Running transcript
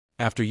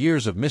After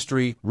years of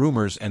mystery,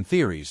 rumors, and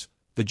theories,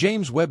 the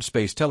James Webb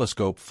Space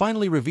Telescope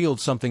finally revealed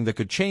something that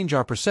could change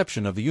our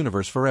perception of the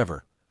universe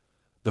forever.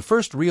 The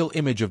first real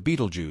image of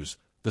Betelgeuse,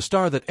 the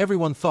star that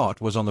everyone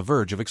thought was on the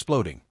verge of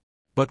exploding.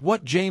 But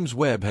what James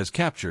Webb has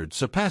captured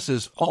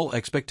surpasses all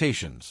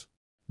expectations.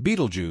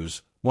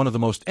 Betelgeuse, one of the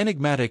most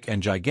enigmatic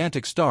and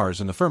gigantic stars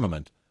in the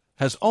firmament,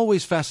 has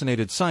always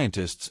fascinated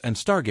scientists and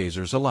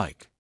stargazers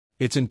alike.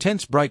 Its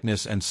intense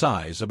brightness and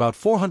size, about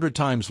 400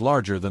 times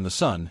larger than the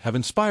Sun, have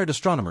inspired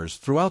astronomers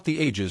throughout the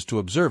ages to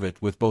observe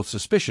it with both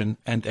suspicion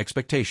and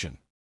expectation.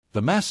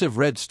 The massive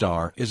red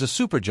star is a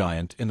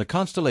supergiant in the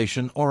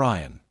constellation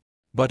Orion.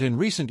 But in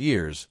recent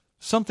years,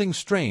 something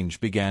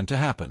strange began to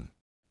happen.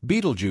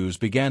 Betelgeuse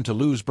began to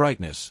lose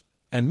brightness,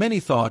 and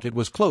many thought it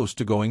was close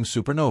to going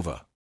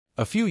supernova.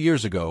 A few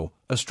years ago,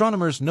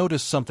 astronomers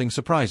noticed something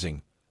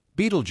surprising.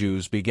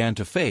 Betelgeuse began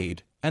to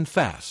fade, and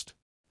fast.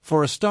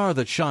 For a star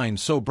that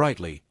shines so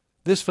brightly,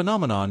 this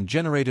phenomenon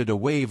generated a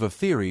wave of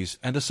theories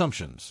and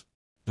assumptions.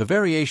 The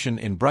variation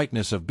in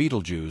brightness of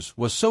Betelgeuse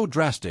was so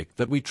drastic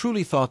that we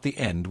truly thought the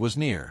end was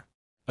near.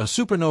 A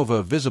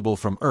supernova visible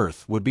from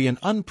Earth would be an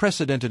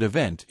unprecedented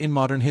event in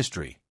modern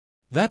history.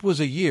 That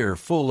was a year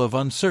full of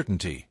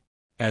uncertainty.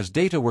 As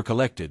data were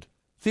collected,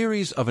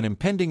 theories of an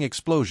impending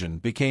explosion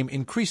became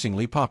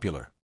increasingly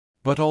popular.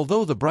 But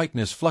although the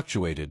brightness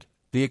fluctuated,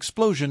 the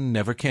explosion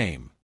never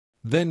came.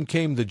 Then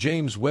came the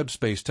James Webb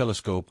Space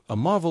Telescope, a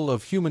marvel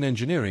of human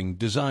engineering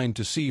designed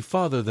to see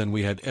farther than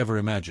we had ever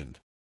imagined.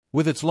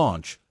 With its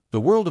launch,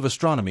 the world of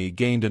astronomy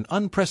gained an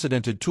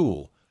unprecedented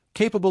tool,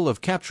 capable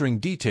of capturing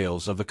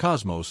details of the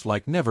cosmos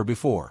like never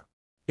before.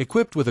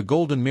 Equipped with a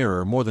golden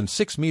mirror more than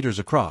 6 meters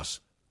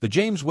across, the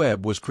James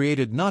Webb was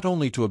created not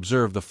only to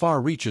observe the far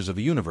reaches of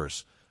the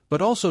universe,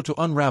 but also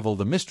to unravel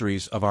the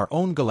mysteries of our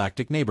own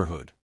galactic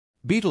neighborhood.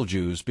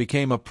 Betelgeuse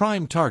became a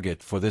prime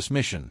target for this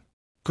mission.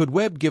 Could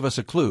Webb give us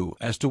a clue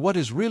as to what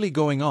is really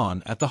going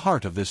on at the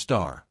heart of this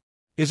star?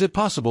 Is it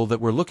possible that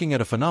we're looking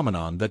at a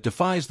phenomenon that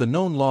defies the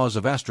known laws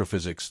of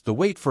astrophysics? The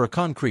wait for a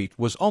concrete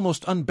was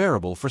almost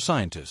unbearable for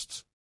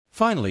scientists.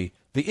 Finally,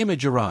 the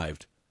image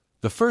arrived.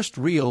 The first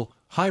real,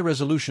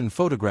 high-resolution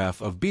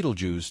photograph of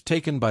Betelgeuse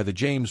taken by the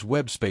James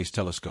Webb Space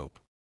Telescope.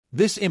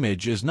 This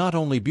image is not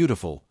only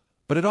beautiful,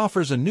 but it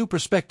offers a new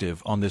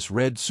perspective on this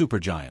red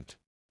supergiant.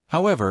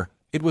 However,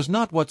 it was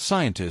not what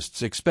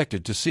scientists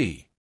expected to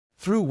see.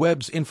 Through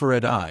Webb's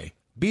infrared eye,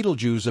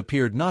 Betelgeuse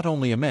appeared not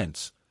only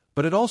immense,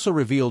 but it also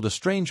revealed a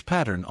strange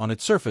pattern on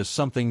its surface,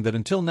 something that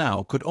until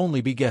now could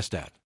only be guessed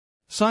at.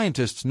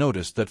 Scientists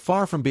noticed that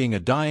far from being a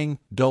dying,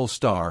 dull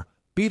star,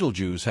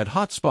 Betelgeuse had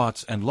hot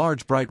spots and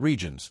large bright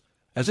regions,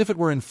 as if it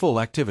were in full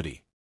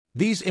activity.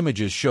 These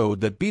images showed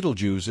that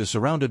Betelgeuse is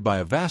surrounded by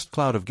a vast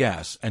cloud of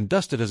gas and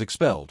dust it has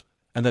expelled,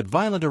 and that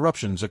violent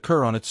eruptions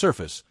occur on its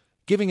surface,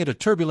 giving it a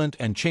turbulent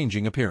and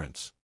changing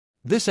appearance.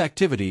 This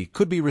activity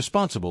could be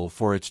responsible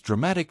for its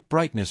dramatic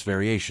brightness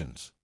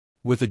variations.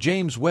 With the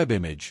James Webb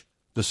image,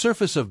 the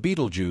surface of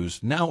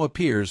Betelgeuse now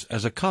appears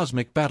as a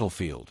cosmic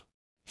battlefield.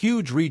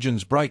 Huge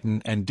regions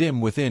brighten and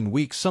dim within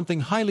weeks,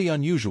 something highly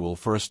unusual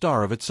for a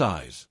star of its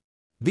size.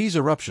 These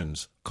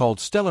eruptions, called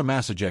stellar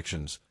mass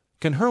ejections,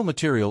 can hurl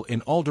material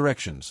in all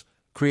directions,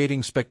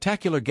 creating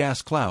spectacular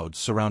gas clouds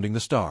surrounding the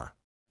star.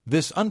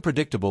 This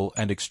unpredictable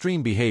and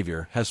extreme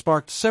behavior has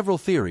sparked several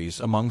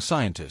theories among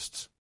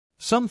scientists.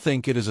 Some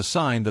think it is a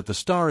sign that the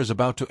star is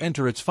about to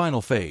enter its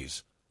final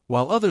phase,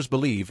 while others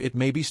believe it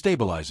may be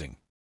stabilizing.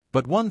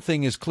 But one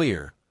thing is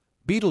clear: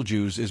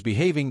 Betelgeuse is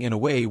behaving in a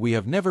way we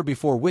have never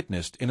before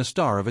witnessed in a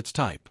star of its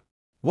type.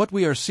 What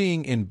we are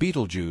seeing in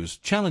Betelgeuse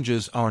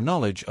challenges our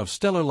knowledge of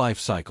stellar life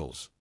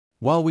cycles.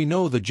 While we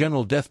know the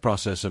general death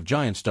process of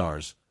giant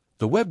stars,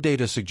 the Webb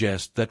data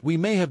suggest that we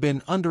may have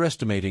been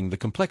underestimating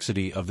the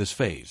complexity of this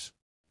phase.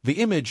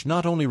 The image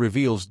not only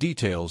reveals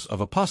details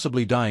of a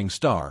possibly dying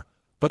star,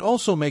 but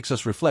also makes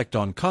us reflect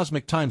on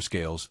cosmic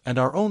timescales and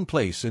our own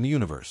place in the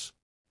universe.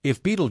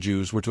 If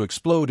Betelgeuse were to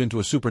explode into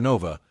a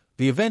supernova,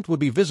 the event would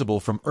be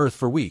visible from Earth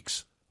for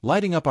weeks,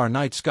 lighting up our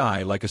night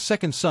sky like a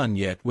second sun,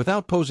 yet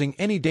without posing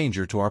any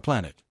danger to our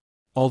planet.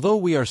 Although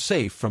we are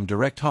safe from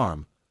direct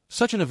harm,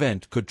 such an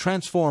event could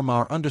transform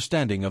our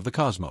understanding of the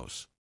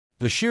cosmos.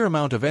 The sheer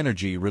amount of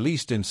energy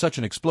released in such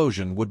an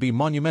explosion would be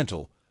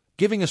monumental,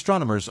 giving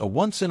astronomers a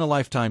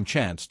once-in-a-lifetime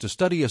chance to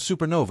study a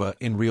supernova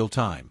in real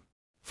time.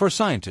 For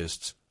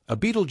scientists, a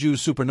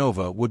Betelgeuse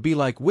supernova would be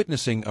like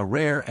witnessing a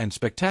rare and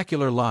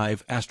spectacular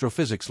live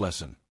astrophysics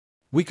lesson.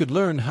 We could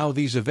learn how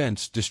these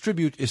events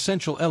distribute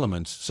essential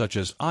elements such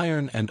as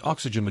iron and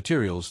oxygen,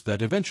 materials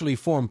that eventually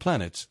form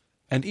planets,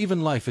 and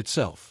even life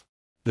itself.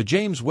 The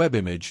James Webb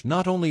image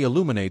not only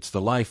illuminates the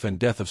life and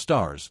death of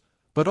stars,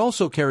 but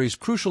also carries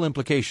crucial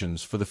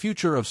implications for the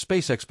future of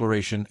space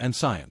exploration and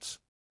science.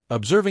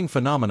 Observing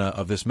phenomena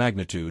of this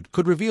magnitude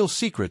could reveal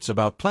secrets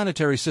about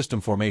planetary system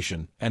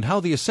formation and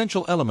how the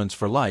essential elements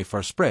for life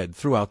are spread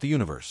throughout the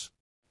universe.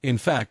 In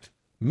fact,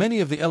 many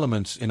of the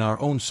elements in our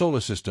own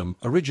solar system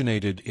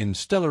originated in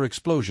stellar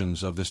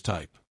explosions of this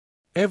type.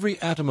 Every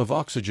atom of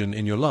oxygen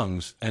in your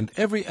lungs and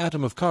every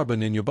atom of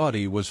carbon in your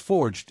body was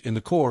forged in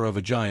the core of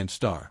a giant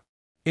star.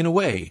 In a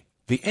way,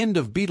 the end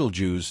of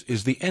Betelgeuse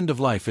is the end of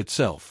life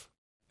itself.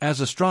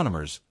 As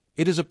astronomers,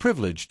 it is a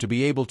privilege to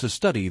be able to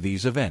study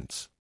these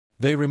events.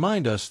 They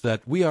remind us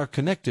that we are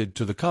connected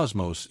to the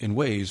cosmos in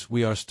ways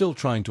we are still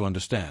trying to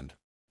understand.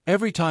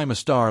 Every time a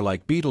star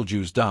like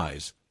Betelgeuse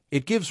dies,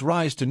 it gives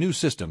rise to new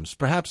systems,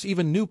 perhaps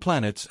even new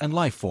planets and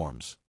life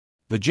forms.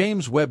 The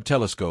James Webb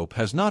Telescope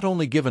has not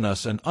only given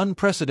us an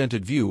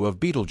unprecedented view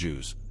of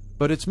Betelgeuse,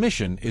 but its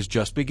mission is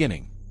just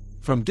beginning.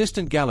 From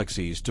distant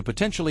galaxies to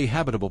potentially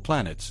habitable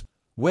planets,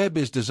 Webb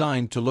is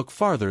designed to look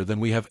farther than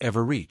we have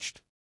ever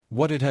reached.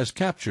 What it has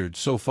captured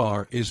so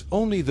far is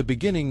only the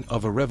beginning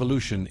of a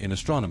revolution in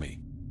astronomy.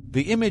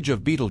 The image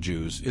of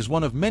Betelgeuse is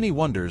one of many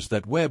wonders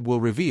that Webb will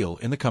reveal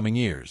in the coming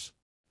years.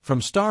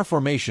 From star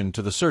formation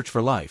to the search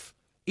for life,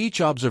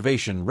 each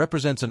observation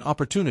represents an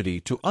opportunity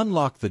to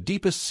unlock the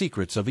deepest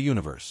secrets of the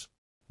universe.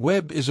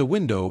 Webb is a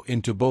window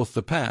into both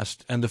the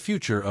past and the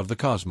future of the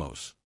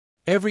cosmos.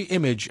 Every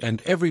image and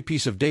every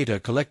piece of data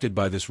collected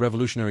by this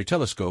revolutionary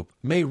telescope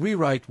may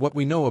rewrite what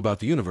we know about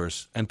the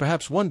universe and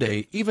perhaps one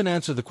day even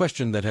answer the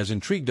question that has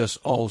intrigued us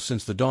all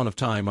since the dawn of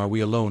time: are we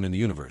alone in the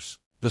universe?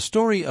 The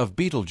story of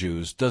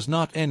Betelgeuse does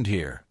not end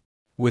here.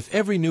 With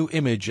every new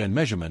image and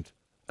measurement,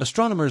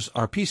 astronomers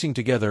are piecing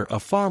together a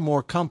far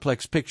more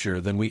complex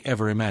picture than we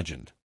ever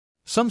imagined.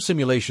 Some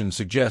simulations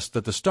suggest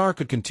that the star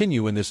could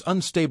continue in this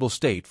unstable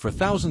state for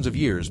thousands of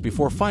years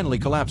before finally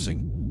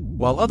collapsing,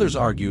 while others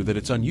argue that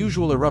its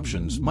unusual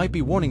eruptions might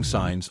be warning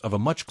signs of a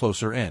much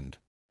closer end.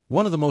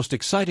 One of the most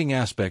exciting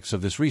aspects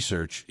of this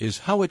research is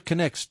how it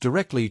connects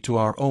directly to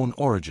our own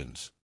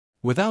origins.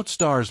 Without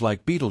stars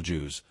like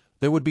Betelgeuse,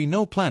 there would be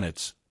no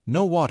planets,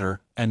 no water,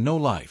 and no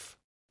life.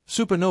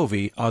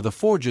 Supernovae are the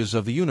forges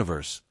of the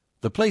universe,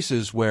 the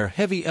places where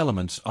heavy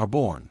elements are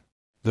born.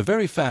 The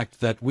very fact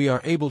that we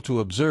are able to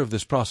observe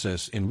this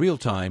process in real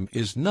time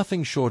is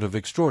nothing short of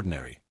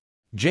extraordinary.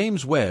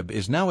 James Webb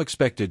is now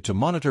expected to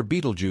monitor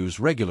Betelgeuse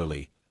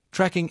regularly,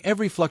 tracking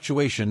every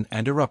fluctuation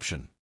and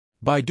eruption.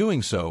 By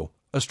doing so,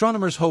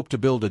 astronomers hope to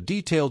build a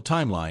detailed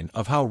timeline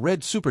of how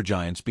red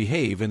supergiants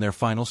behave in their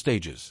final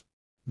stages.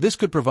 This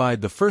could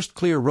provide the first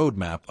clear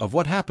roadmap of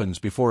what happens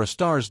before a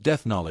star's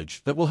death,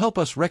 knowledge that will help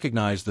us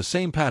recognize the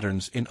same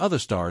patterns in other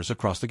stars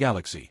across the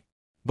galaxy.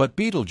 But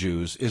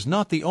Betelgeuse is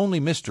not the only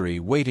mystery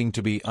waiting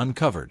to be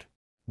uncovered.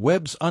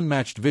 Webb's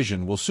unmatched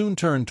vision will soon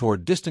turn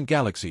toward distant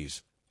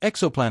galaxies,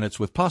 exoplanets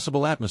with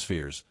possible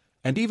atmospheres,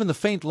 and even the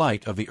faint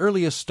light of the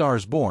earliest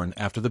stars born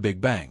after the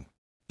Big Bang.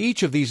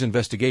 Each of these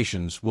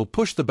investigations will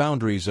push the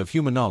boundaries of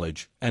human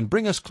knowledge and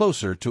bring us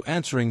closer to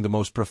answering the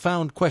most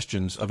profound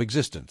questions of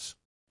existence.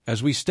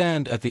 As we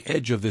stand at the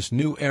edge of this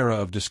new era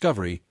of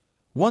discovery,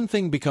 one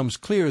thing becomes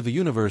clear: the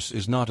universe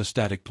is not a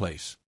static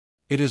place.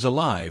 It is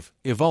alive,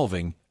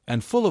 evolving,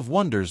 and full of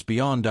wonders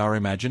beyond our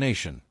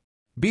imagination.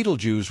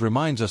 Betelgeuse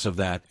reminds us of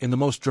that in the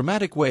most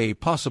dramatic way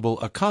possible: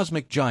 a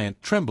cosmic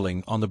giant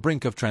trembling on the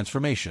brink of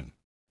transformation.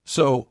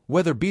 So,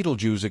 whether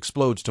Betelgeuse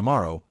explodes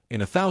tomorrow,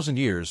 in 1,000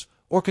 years,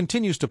 or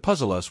continues to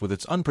puzzle us with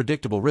its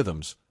unpredictable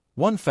rhythms,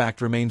 one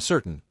fact remains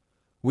certain: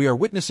 we are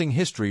witnessing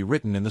history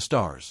written in the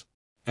stars.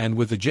 And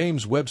with the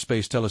James Webb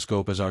Space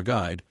Telescope as our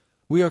guide,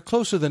 we are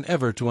closer than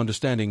ever to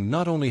understanding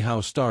not only how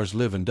stars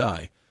live and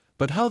die,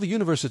 but how the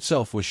universe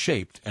itself was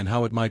shaped and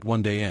how it might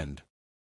one day end.